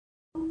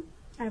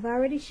I've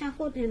already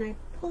shuffled and I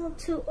pulled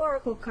 2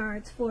 oracle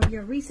cards for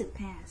your recent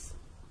past.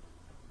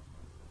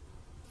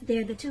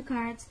 They're the 2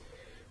 cards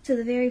to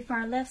the very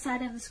far left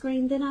side of the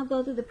screen. Then I'll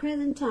go through the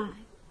present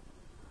time.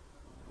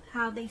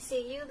 How they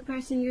see you, the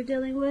person you're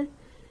dealing with,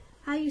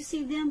 how you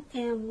see them,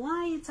 and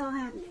why it's all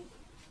happening.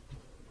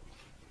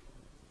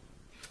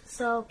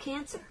 So,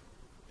 Cancer.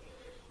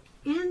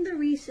 In the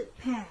recent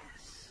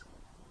past,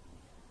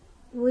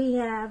 we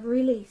have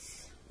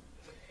release.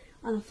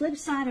 On the flip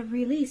side of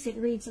release, it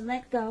reads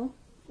let go.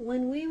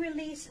 When we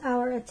release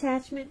our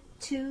attachment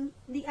to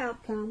the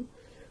outcome,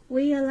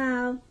 we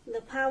allow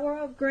the power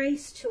of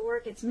grace to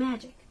work its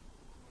magic.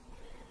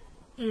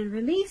 And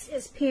release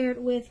is paired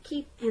with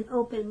keep an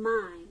open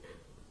mind.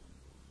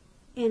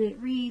 And it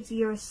reads,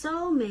 your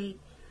soulmate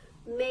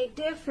may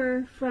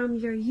differ from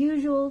your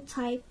usual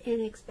type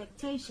and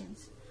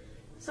expectations.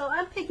 So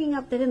I'm picking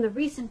up that in the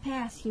recent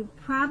past, you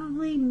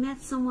probably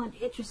met someone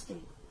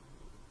interesting.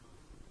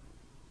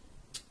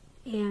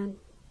 And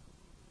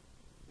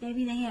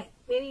maybe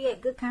you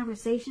had good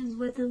conversations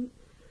with them.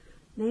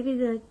 Maybe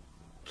the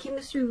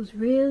chemistry was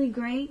really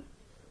great,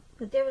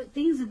 but there were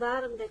things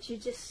about them that you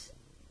just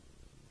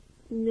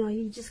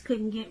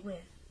couldn't get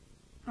with,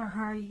 or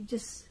her.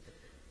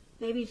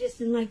 Maybe you just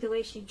didn't like the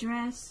way she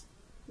dressed,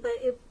 but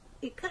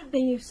it could have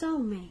been your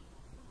soulmate.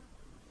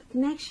 The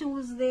connection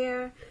was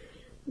there,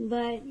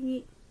 but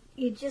you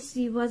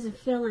wasn't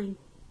feeling.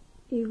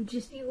 You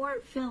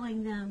weren't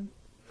feeling them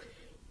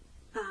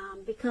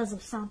because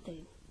of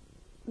something.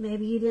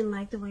 Maybe you didn't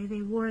like the way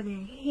they wore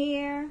their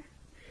hair,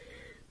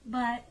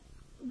 but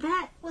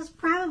that was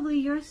probably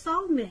your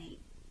soulmate.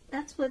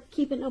 That's what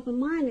keep an open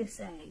mind is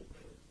saying.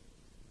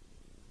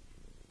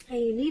 And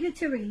you needed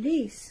to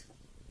release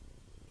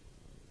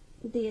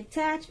the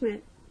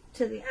attachment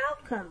to the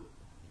outcome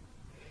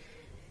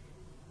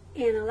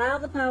and allow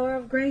the power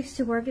of grace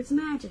to work its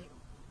magic.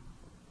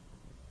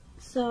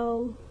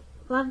 So,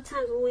 a lot of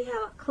times when we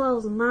have a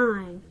closed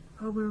mind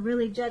or we're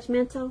really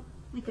judgmental,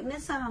 we could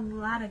miss out on a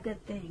lot of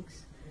good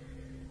things.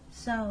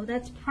 So,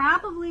 that's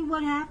probably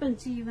what happened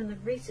to you in the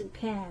recent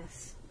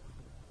past,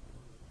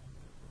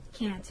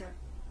 Cancer.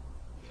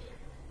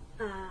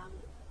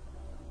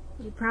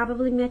 You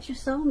probably met your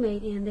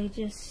soulmate and they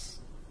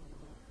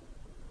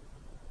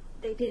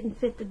didn't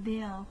fit the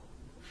bill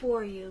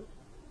for you.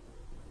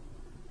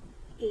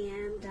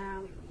 And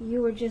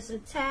you were just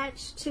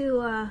attached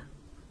to a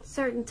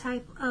certain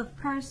type of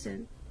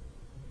person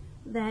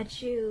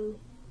that you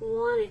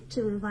wanted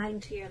to invite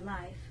into your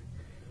life.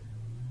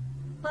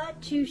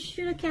 But you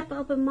should have kept an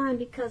open mind,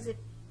 because it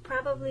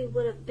probably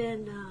would have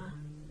been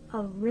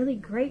a really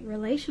great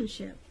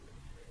relationship.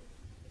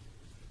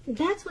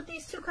 That's what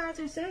these 2 cards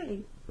are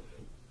saying.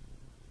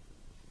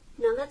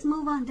 Now let's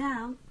move on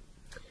down.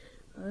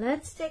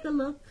 Let's take a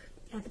look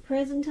at the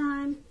present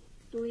time.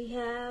 We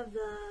have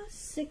the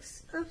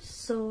 6 of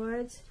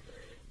Swords,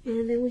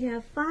 and then we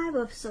have 5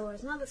 of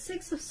Swords. Now the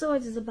 6 of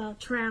Swords is about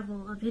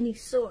travel of any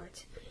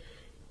sort.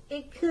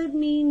 It could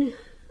mean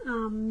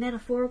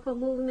metaphorical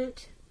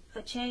movement,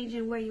 a change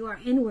in where you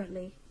are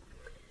inwardly.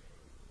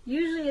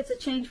 Usually it's a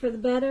change for the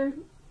better.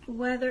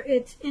 Whether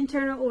it's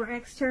internal or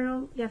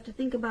external, you have to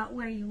think about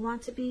where you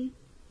want to be.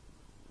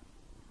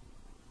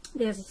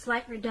 There's a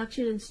slight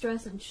reduction in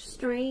stress and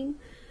strain.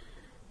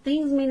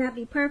 Things may not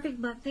be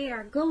perfect, but they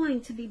are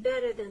going to be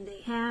better than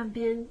they have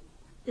been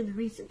in the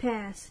recent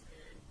past.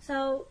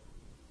 So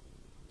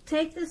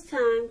take this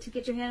time to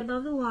get your head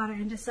above the water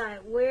and decide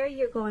where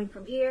you're going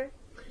from here,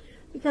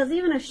 because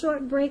even a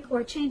short break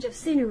or change of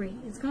scenery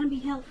is going to be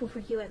helpful for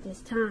you at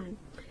this time.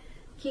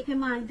 Keep in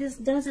mind, this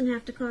doesn't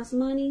have to cost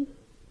money.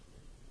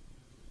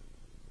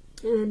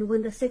 And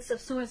when the 6 of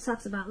Swords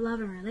talks about love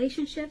and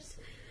relationships,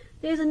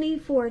 there's a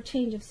need for a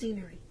change of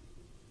scenery.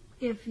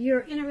 If you're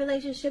in a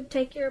relationship,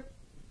 take your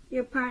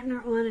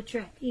partner on a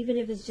trip, even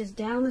if it's just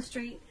down the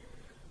street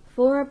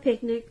for a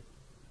picnic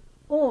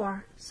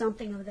or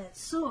something of that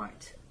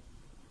sort.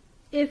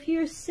 If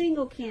you're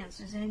single,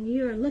 Cancers, and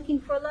you're looking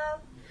for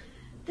love,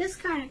 this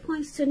card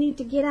points to a need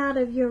to get out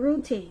of your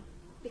routine,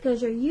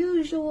 because your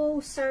usual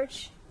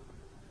search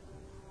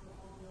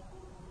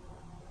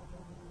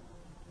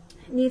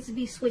needs to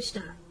be switched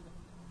up.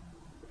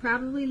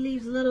 Probably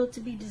leaves little to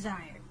be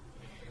desired.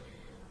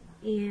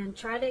 And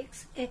try to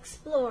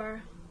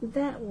explore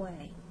that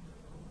way.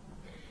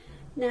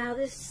 Now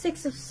this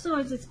 6 of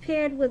Swords is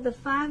paired with the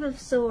 5 of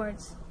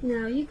Swords.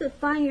 Now you could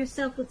find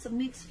yourself with some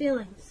mixed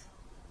feelings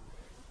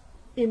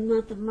in the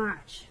month of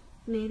March.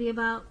 Maybe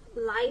about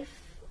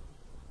life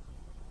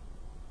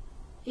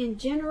in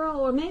general,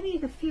 or maybe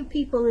a few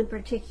people in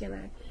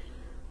particular.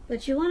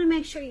 But you want to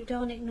make sure you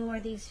don't ignore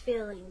these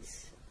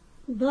feelings.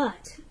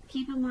 But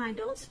keep in mind,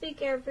 don't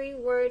speak every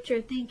word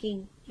you're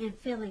thinking and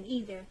feeling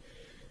either,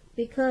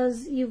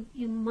 because you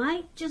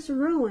might just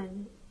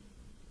ruin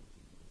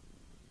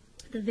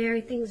the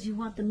very things you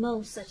want the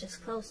most, such as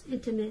close,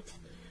 intimate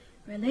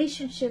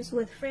relationships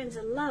with friends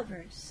and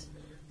lovers.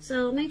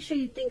 So make sure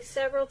you think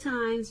several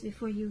times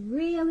before you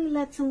really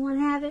let someone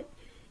have it,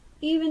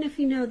 even if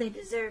you know they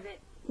deserve it.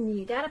 And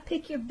you got to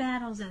pick your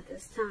battles at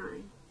this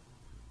time.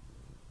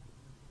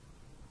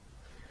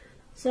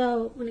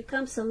 So when it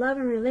comes to love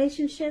and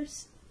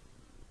relationships,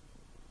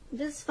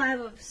 this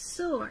Five of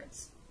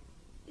Swords,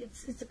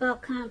 it's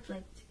about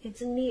conflict.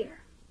 It's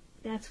near,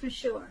 that's for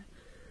sure.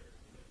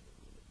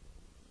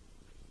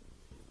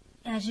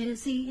 As you can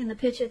see in the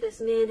picture,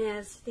 this man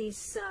has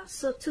these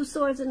two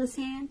swords in his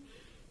hand,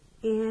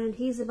 and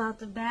he's about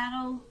to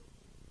battle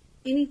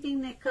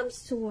anything that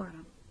comes toward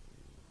him.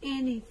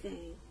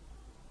 Anything.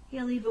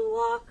 He'll even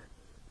walk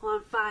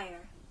on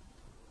fire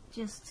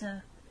just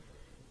to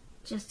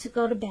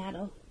go to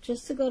battle,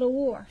 just to go to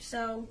war.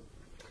 So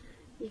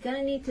you're going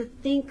to need to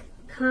think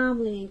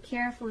calmly and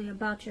carefully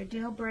about your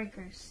deal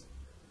breakers,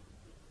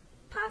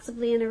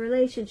 possibly in a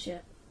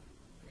relationship.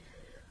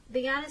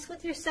 Be honest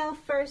with yourself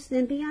first,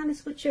 then be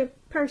honest with your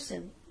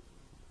person.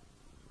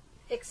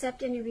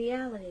 Accept any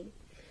reality.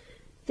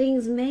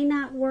 Things may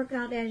not work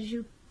out as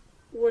you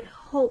would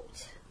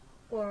hoped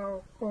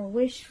or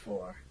wished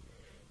for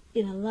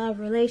in a love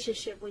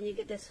relationship when you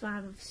get this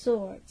Five of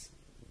Swords.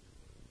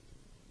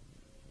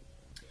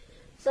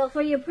 So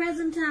for your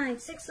present time,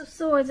 Six of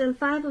Swords and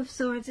Five of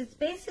Swords, it's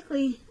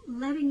basically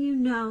letting you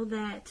know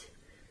that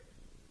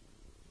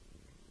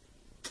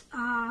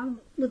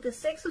with the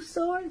Six of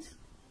Swords,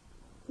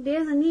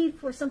 there's a need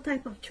for some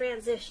type of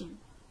transition.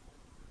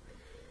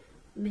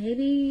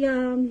 Maybe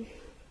you're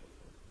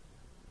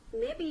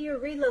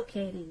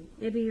relocating.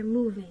 Maybe you're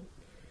moving.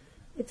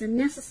 It's a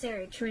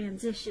necessary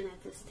transition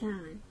at this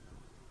time.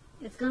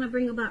 It's going to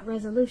bring about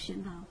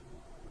resolution, though,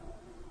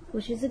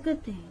 which is a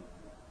good thing.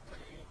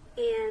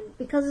 And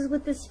because it's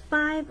with this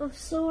Five of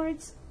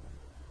Swords,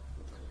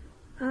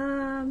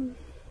 you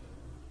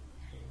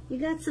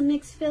got some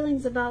mixed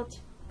feelings about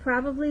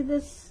probably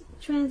this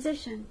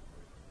transition.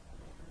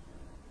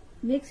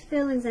 Mixed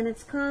feelings, and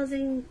it's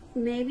causing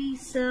maybe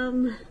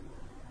some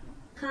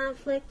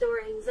conflict or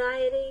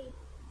anxiety.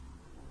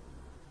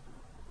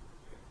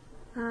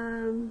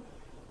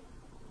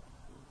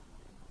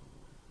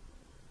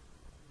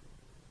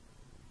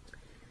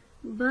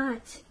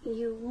 But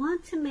you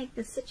want to make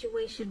the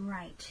situation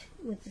right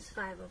with this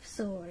Five of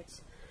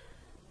Swords.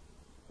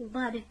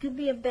 But it could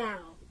be a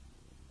battle,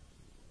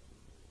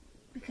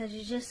 because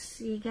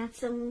you got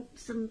some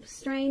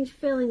strange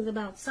feelings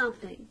about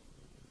something.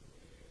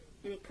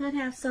 And it could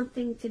have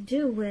something to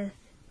do with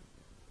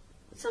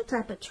some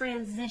type of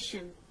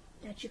transition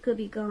that you could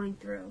be going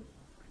through.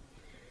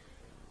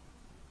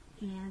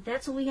 And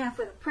that's what we have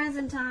for the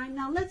present time.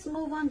 Now let's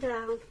move on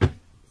down.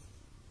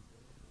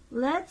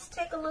 Let's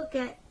take a look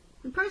at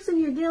the person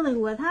you're dealing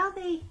with, how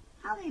they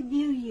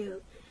view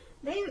you.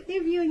 They're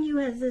viewing you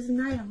as this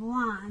Knight of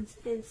Wands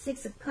and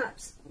Six of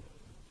Cups.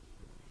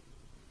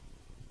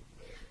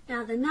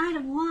 Now the Knight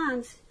of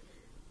Wands,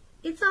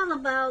 it's all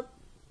about,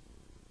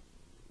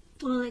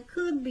 well, it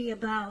could be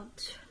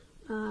about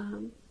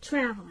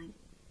traveling.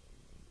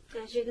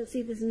 As you can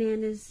see, this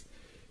man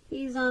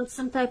he's on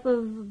some type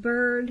of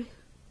bird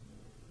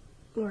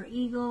or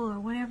eagle or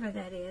whatever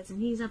that is,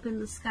 and he's up in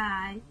the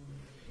sky.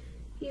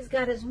 He's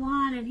got his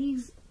wand and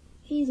he's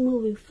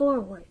moving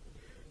forward.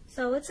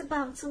 So it's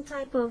about some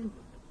type of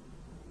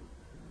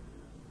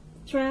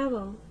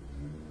travel.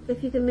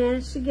 If you can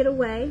manage to get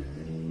away,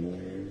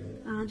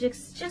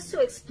 just to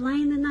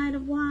explain the Knight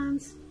of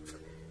Wands,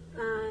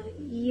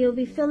 you'll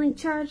be feeling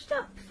charged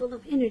up, full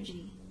of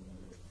energy,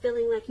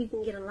 feeling like you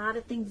can get a lot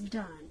of things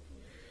done.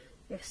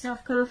 Your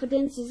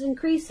self-confidence is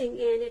increasing,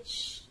 and it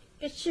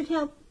should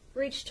help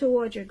reach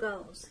toward your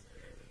goals.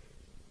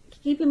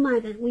 Keep in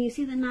mind that when you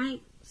see the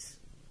Knights,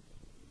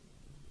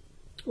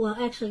 well,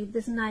 actually,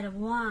 this Knight of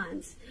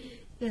Wands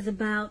is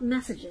about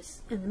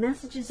messages, and the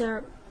messages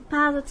are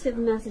positive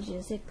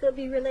messages. It could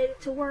be related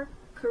to work,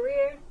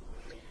 career.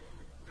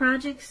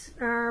 Projects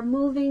are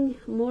moving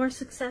more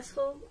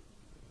successful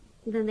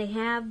than they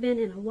have been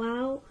in a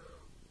while,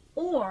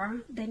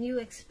 or than you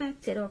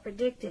expected or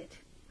predicted.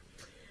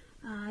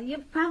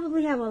 You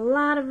probably have a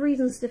lot of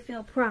reasons to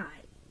feel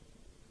pride,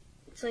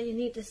 so you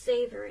need to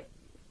savor it.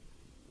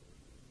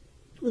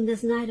 When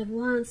this Knight of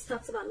Wands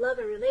talks about love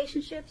and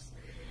relationships,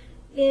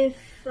 with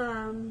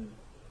the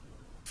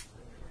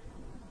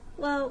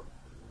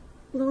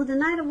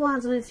Knight of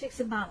Wands, when it speaks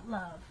about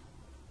love,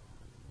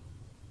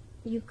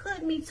 you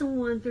could meet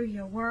someone through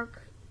your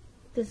work.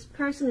 This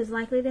person is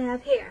likely to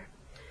have hair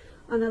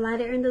on the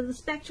lighter end of the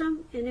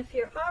spectrum, and if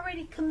you're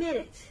already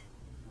committed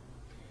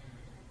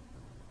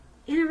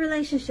in a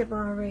relationship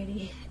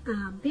already,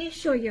 be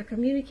sure your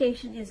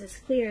communication is as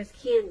clear as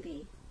can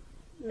be.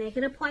 Make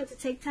it a point to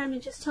take time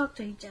and just talk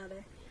to each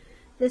other.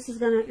 This is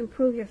going to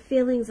improve your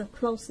feelings of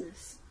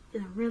closeness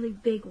in a really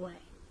big way.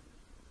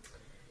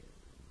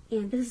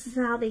 And this is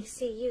how they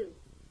see you.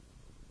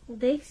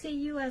 They see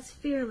you as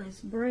fearless,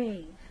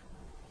 brave.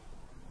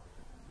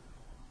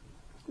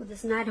 With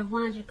this Knight of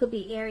Wands, you could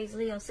be Aries,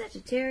 Leo,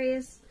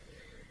 Sagittarius.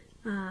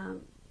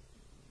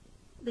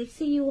 They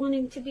see you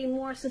wanting to be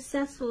more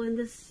successful in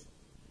this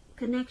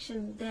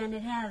connection than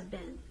it has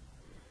been.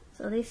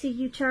 So they see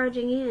you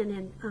charging in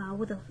and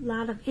with a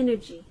lot of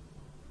energy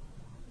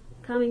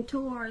coming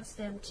towards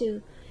them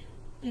to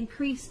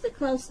increase the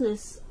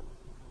closeness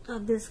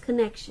of this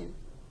connection.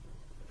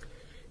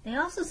 They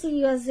also see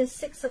you as this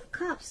Six of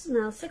Cups.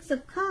 Now, Six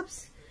of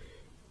Cups,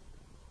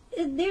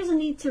 there's a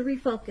need to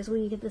refocus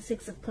when you get the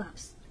Six of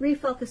Cups.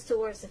 Refocus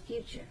towards the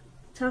future.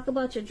 Talk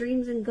about your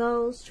dreams and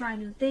goals. Try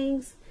new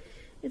things.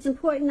 It's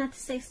important not to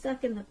stay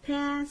stuck in the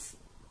past.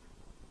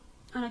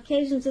 On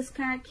occasions, this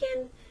card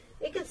can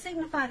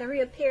signify the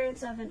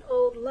reappearance of an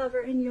old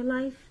lover in your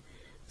life.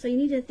 So you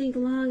need to think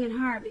long and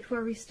hard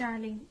before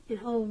restarting an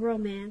old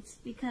romance,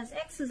 because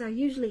exes are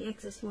usually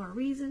exes for a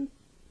reason.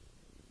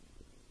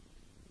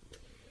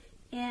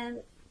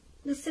 And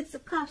the Six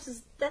of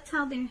Cups, that's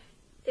how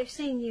they're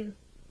seeing you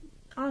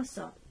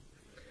also.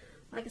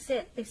 Like I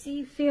said, they see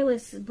you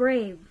fearless,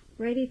 brave,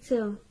 ready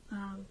to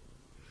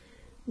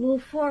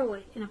move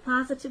forward in a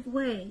positive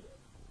way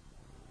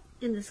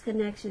in this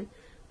connection.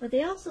 But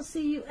they also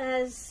see you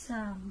as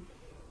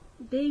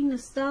being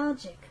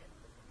nostalgic.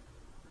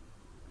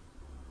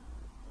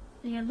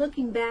 And you're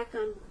looking back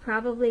on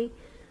probably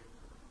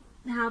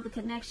how the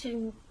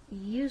connection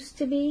used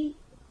to be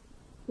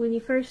when you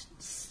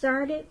first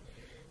started.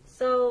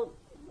 So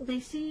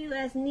they see you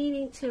as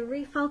needing to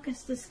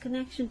refocus this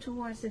connection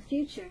towards the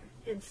future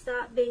and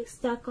stop being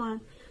stuck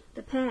on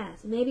the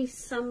past. Maybe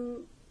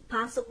some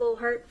possible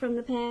hurt from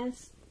the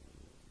past.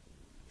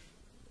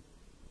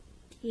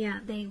 Yeah,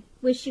 they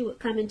wish you would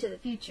come into the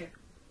future.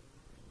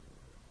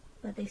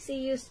 But they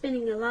see you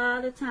spending a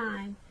lot of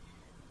time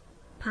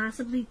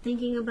possibly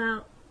thinking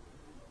about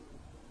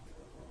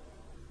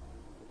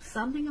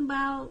something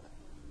about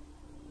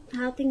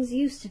how things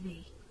used to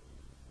be.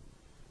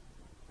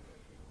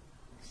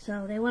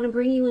 So they want to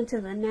bring you into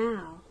the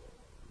now,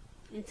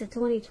 into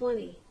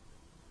 2020.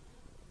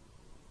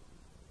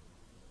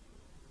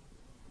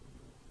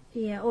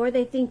 Yeah, or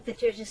they think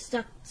that you're just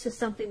stuck to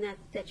something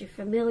that you're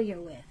familiar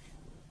with.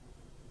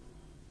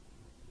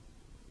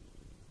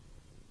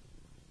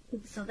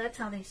 So that's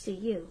how they see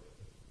you.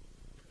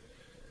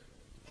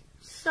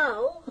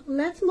 So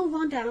let's move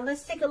on down.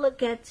 Let's take a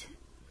look at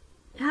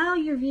how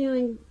you're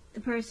viewing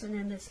the person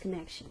in this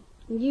connection.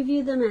 You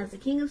view them as the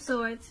King of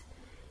Swords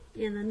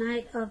and the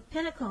Knight of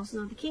Pentacles.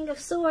 Now, the King of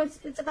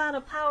Swords, it's about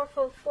a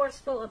powerful,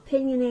 forceful,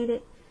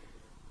 opinionated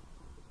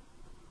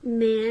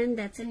man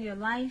that's in your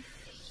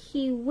life.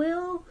 He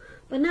will,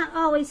 but not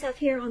always, have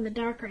hair on the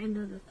darker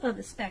end of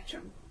the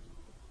spectrum.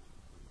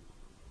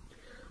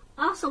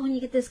 Also, when you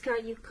get this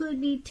card, you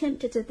could be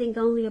tempted to think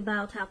only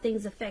about how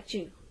things affect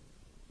you.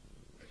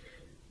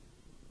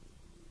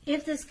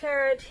 If this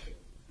card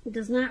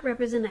does not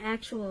represent an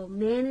actual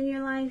man in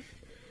your life,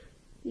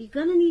 you're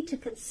going to need to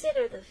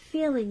consider the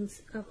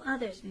feelings of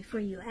others before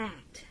you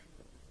act.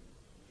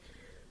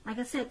 Like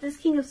I said, this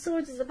King of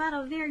Swords is about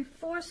a very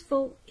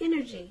forceful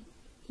energy.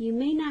 You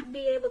may not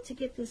be able to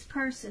get this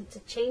person to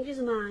change his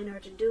mind or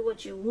to do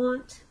what you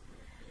want.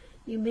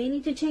 You may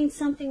need to change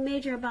something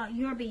major about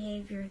your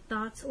behavior,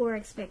 thoughts, or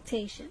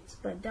expectations,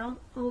 but don't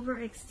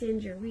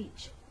overextend your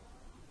reach.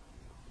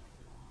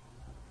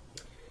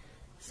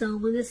 So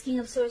when this King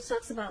of Swords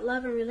talks about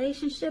love and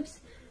relationships,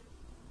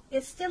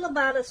 it's still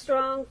about a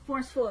strong,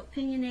 forceful,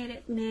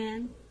 opinionated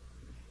man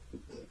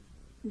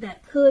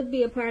that could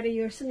be a part of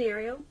your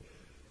scenario.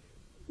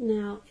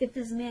 Now, if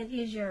this man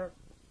is your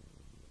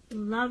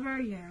lover,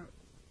 your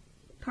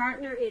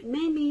partner, it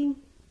may mean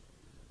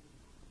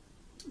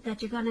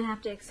that you're going to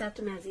have to accept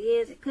him as he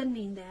is. It could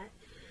mean that.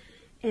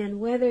 And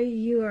whether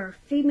you're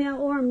female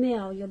or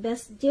male, you'll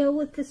best deal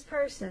with this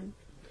person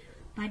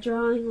by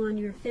drawing on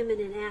your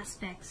feminine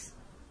aspects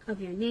of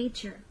your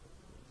nature.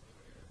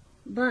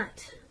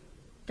 But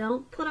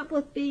don't put up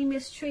with being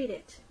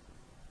mistreated.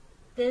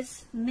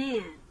 This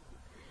man,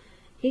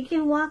 he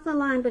can walk the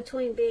line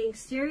between being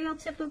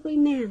stereotypically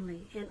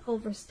manly and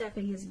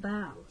overstepping his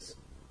bounds.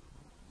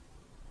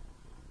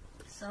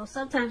 So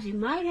sometimes you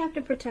might have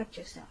to protect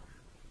yourself.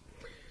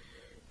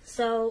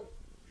 So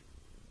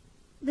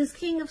this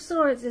King of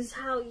Swords is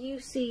how you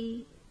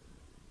see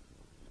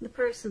the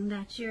person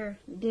that you're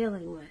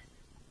dealing with.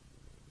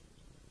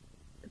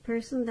 The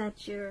person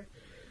that you're,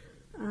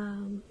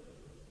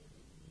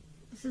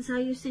 this is how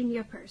you're seeing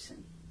your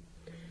person.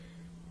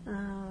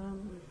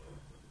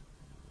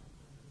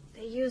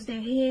 They use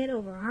their head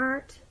over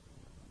heart.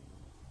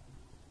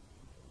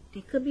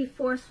 They could be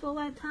forceful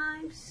at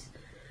times.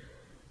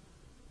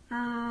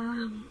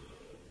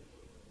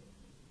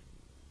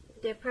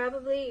 They're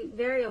probably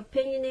very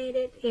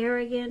opinionated,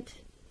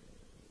 arrogant,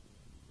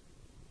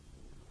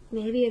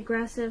 maybe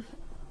aggressive,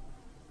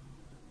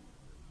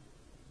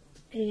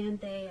 and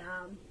they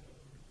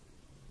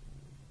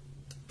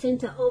tend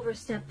to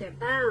overstep their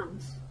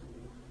bounds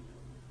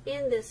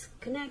in this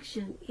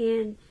connection.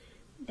 And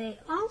they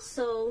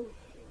also,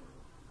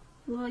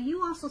 well,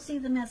 you also see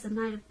them as the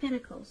Knight of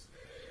Pentacles.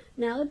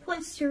 Now, it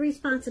points to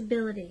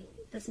responsibility,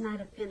 this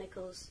Knight of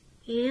Pentacles,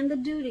 and the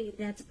duty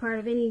that's a part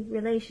of any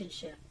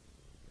relationship.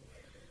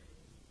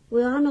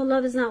 We all know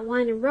love is not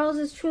wine and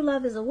roses. True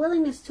love is a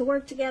willingness to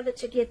work together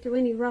to get through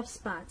any rough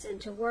spots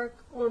and to work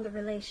on the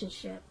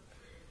relationship.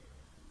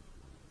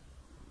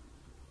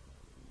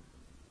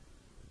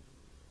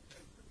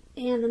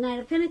 And the Knight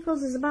of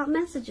Pentacles is about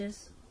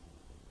messages.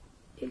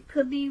 it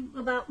could be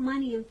about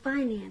money and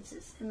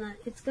finances, and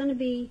it's going to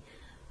be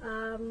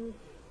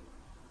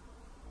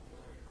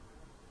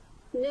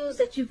news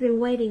that you've been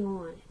waiting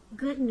on.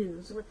 Good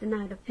news with the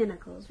Knight of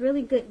Pentacles,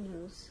 really good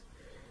news.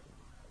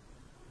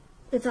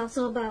 It's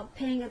also about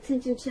paying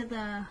attention to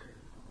the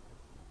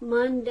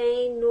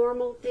mundane,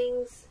 normal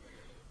things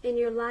in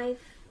your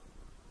life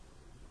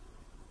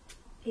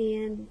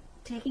and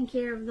taking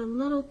care of the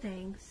little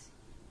things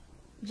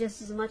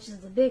just as much as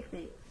the big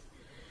things.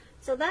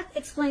 So that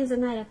explains the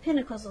Knight of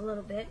Pentacles a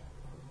little bit.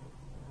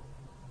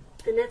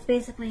 And that's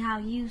basically how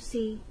you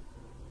see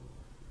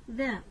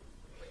them.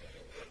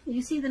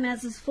 You see them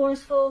as this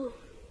forceful,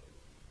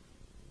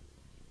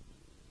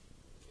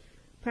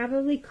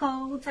 probably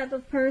cold type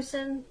of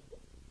person.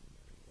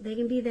 They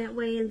can be that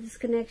way in this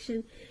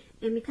connection.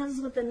 And because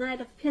with the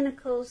Knight of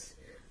Pentacles,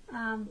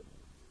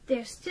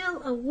 there's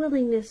still a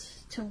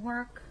willingness to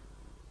work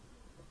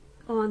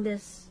on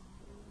this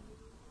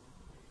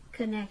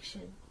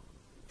connection,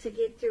 to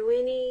get through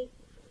any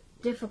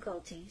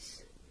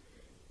difficulties.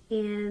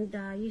 And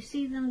you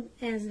see them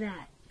as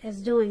that,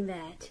 as doing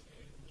that.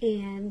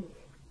 And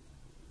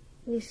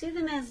you see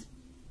them as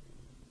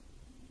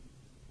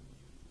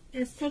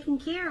taking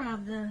care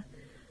of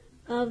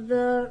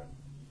the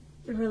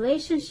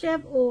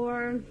relationship,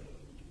 or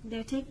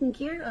they're taking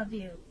care of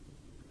you.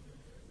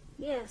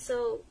 Yeah,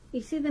 so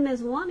you see them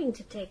as wanting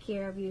to take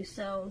care of you.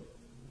 So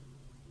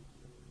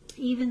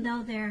even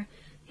though they're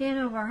head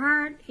over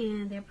heart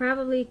and they're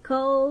probably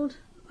cold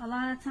a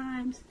lot of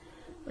times,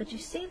 but you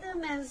see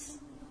them as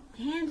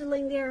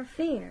handling their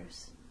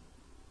affairs.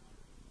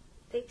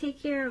 They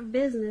take care of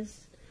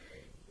business.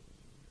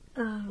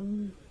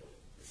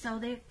 So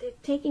they're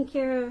taking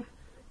care of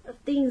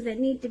things that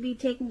need to be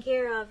taken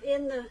care of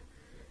in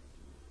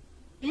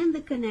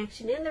the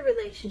connection, in the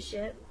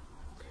relationship.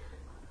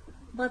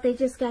 But they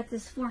just got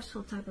this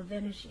forceful type of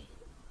energy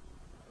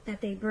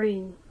that they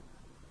bring.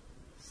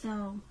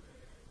 So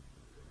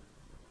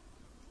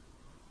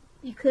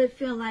you could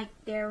feel like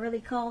they're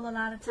really cold a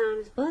lot of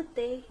times, but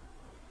they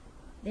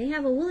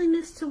have a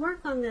willingness to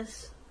work on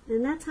this,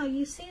 and that's how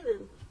you see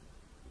them.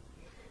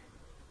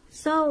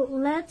 So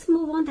let's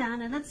move on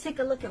down and let's take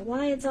a look at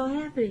why it's all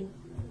happening.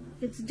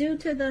 It's due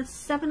to the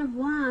Seven of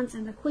Wands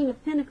and the Queen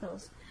of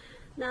Pentacles.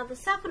 Now the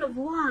Seven of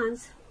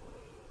Wands,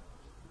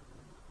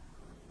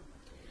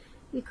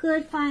 you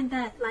could find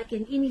that like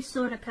in any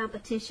sort of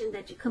competition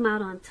that you come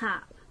out on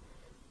top.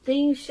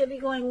 Things should be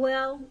going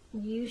well,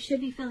 you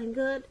should be feeling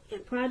good,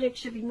 and projects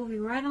should be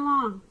moving right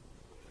along.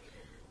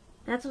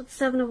 That's what the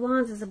Seven of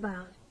Wands is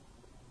about.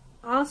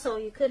 Also,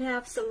 you could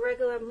have some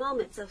regular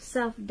moments of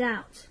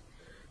self-doubt.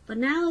 But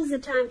now is the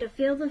time to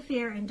feel the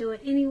fear and do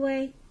it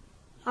anyway.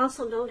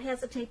 Also, don't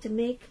hesitate to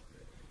make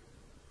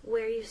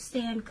where you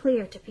stand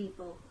clear to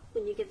people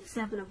when you get the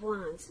Seven of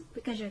Wands,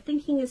 because your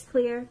thinking is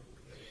clear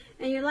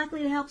and you're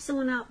likely to help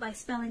someone out by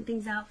spelling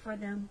things out for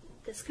them.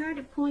 This card,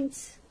 it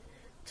points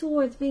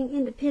towards being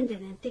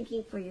independent and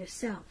thinking for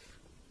yourself.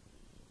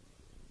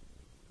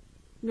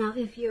 Now,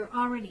 if you're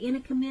already in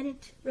a committed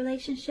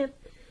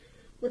relationship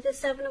with the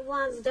Seven of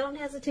Wands, don't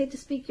hesitate to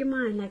speak your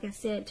mind, like I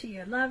said, to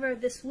your lover.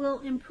 This will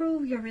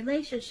improve your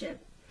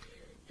relationship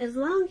as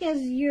long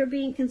as you're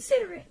being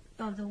considerate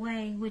of the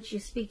way in which you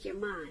speak your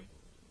mind.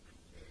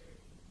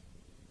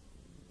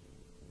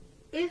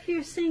 If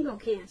you're single,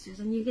 Cancers,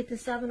 and you get the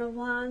Seven of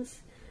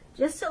Wands,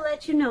 just to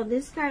let you know,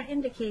 this card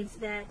indicates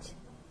that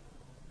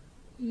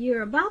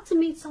you're about to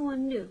meet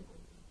someone new,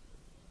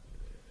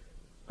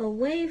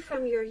 away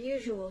from your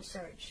usual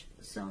search.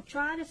 So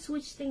try to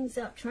switch things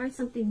up. Try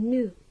something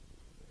new.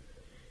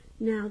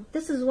 Now,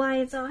 this is why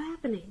it's all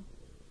happening.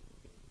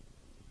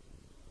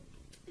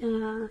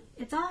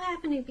 It's all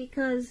happening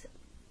because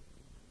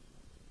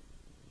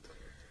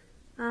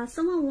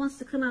someone wants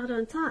to come out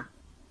on top.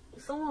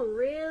 Someone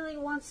really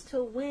wants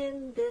to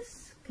win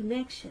this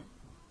connection.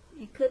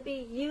 It could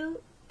be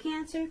you,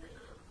 Cancer,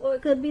 or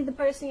it could be the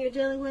person you're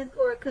dealing with,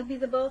 or it could be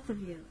the both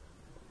of you.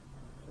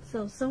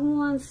 So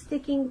someone's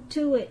sticking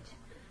to it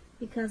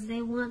because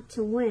they want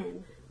to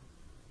win.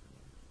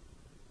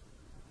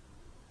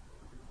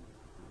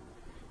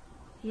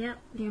 Yep,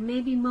 there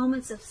may be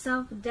moments of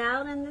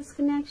self-doubt in this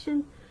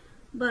connection,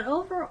 but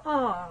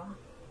overall,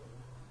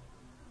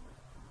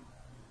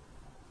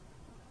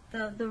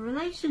 the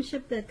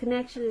relationship, the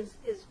connection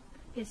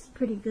is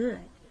pretty good.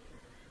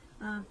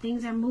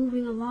 Things are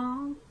moving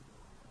along.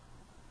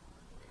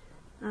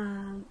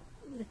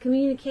 The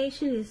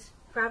communication is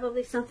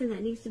probably something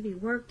that needs to be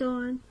worked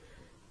on,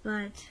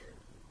 but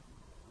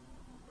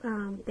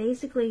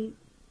basically,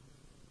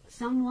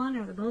 someone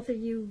or the both of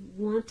you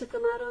want to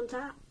come out on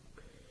top.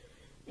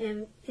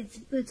 And it's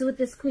with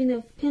this Queen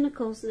of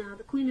Pentacles now.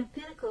 The Queen of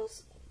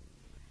Pentacles,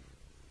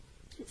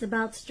 it's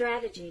about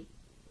strategy.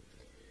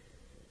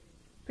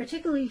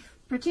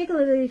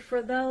 Particularly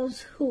for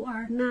those who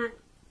are not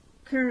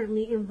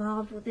currently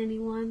involved with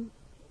anyone.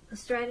 The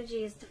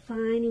strategy is to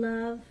find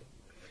love,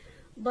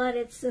 but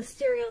it's a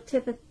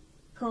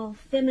stereotypical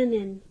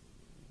feminine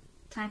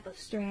type of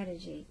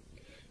strategy.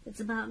 It's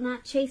about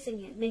not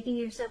chasing it, making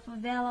yourself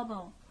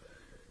available,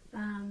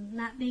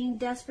 not being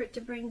desperate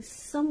to bring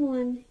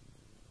someone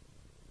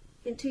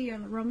into your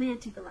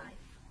romantic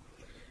life.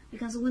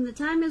 Because when the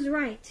time is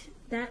right,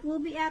 that will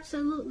be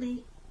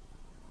absolutely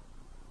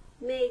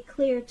made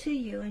clear to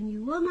you, and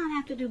you will not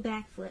have to do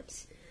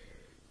backflips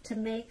to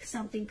make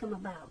something come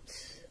about.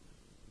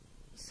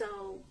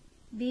 So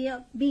be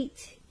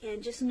upbeat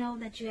and just know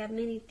that you have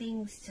many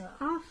things to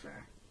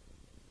offer.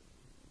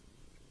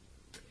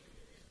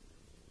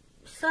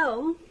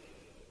 So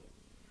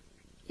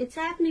it's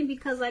happening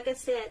because, like I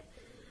said,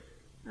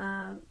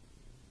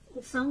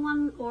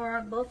 someone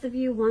or both of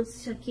you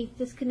wants to keep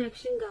this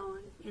connection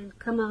going and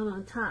come out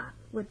on top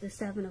with the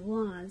Seven of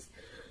Wands.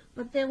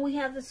 But then we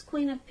have this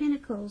Queen of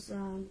Pentacles.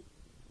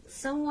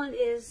 Someone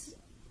is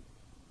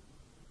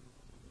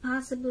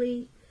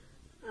possibly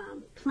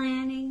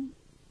planning,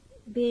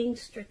 being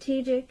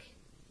strategic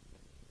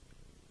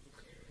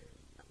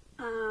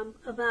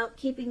about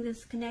keeping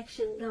this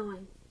connection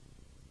going.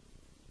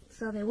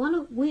 So they want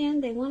to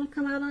win, they want to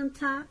come out on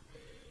top,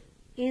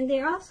 and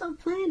they're also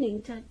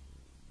planning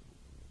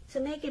to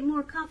make it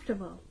more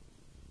comfortable,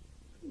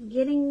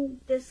 getting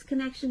this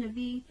connection to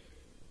be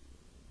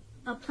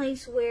a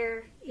place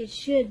where it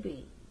should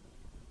be.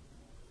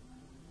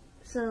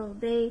 So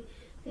they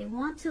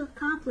want to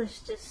accomplish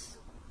this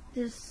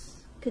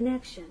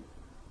connection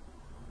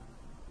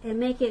and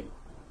make it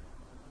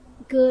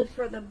good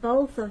for the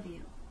both of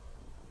you.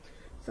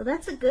 So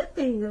that's a good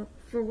thing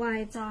for why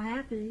it's all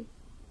happening.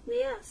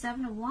 Yeah,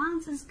 Seven of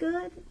Wands is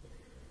good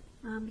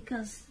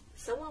because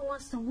someone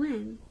wants to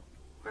win,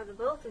 or the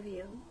both of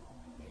you,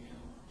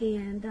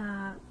 and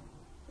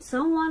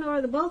someone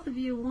or the both of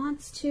you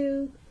wants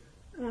to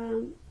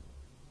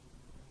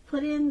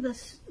put in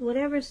this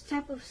whatever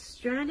type of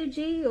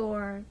strategy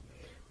or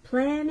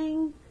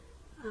planning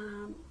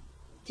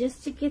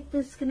just to get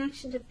this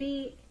connection to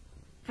be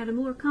at a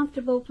more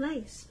comfortable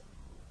place.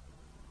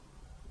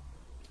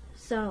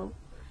 So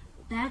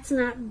that's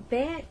not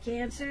bad,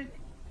 Cancer.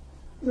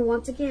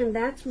 Once again,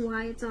 that's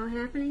why it's all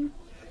happening.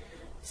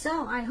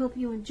 So I hope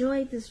you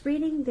enjoyed this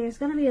reading. There's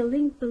going to be a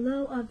link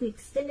below of the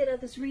extended of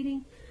this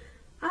reading.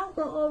 I'll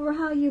go over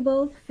how you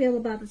both feel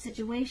about the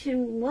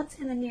situation, what's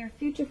in the near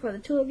future for the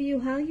two of you,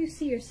 how you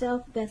see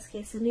yourself, best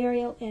case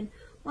scenario, and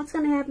what's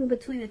going to happen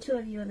between the two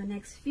of you in the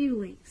next few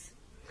weeks.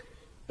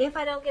 If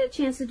I don't get a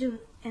chance to do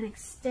an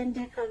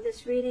extended of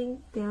this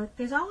reading,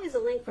 there's always a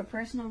link for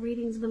personal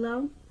readings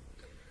below.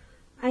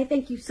 I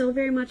thank you so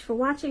very much for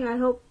watching. I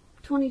hope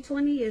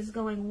 2020 is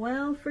going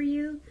well for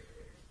you,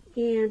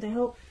 and I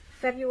hope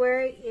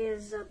February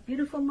is a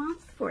beautiful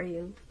month for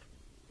you,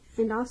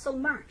 and also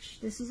March.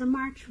 This is a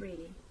March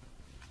reading.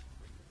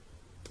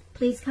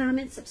 Please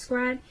comment,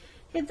 subscribe,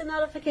 hit the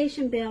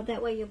notification bell.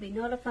 That way you'll be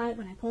notified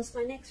when I post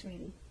my next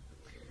reading.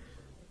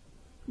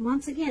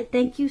 Once again,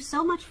 thank you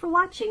so much for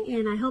watching,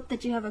 and I hope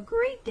that you have a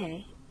great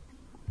day.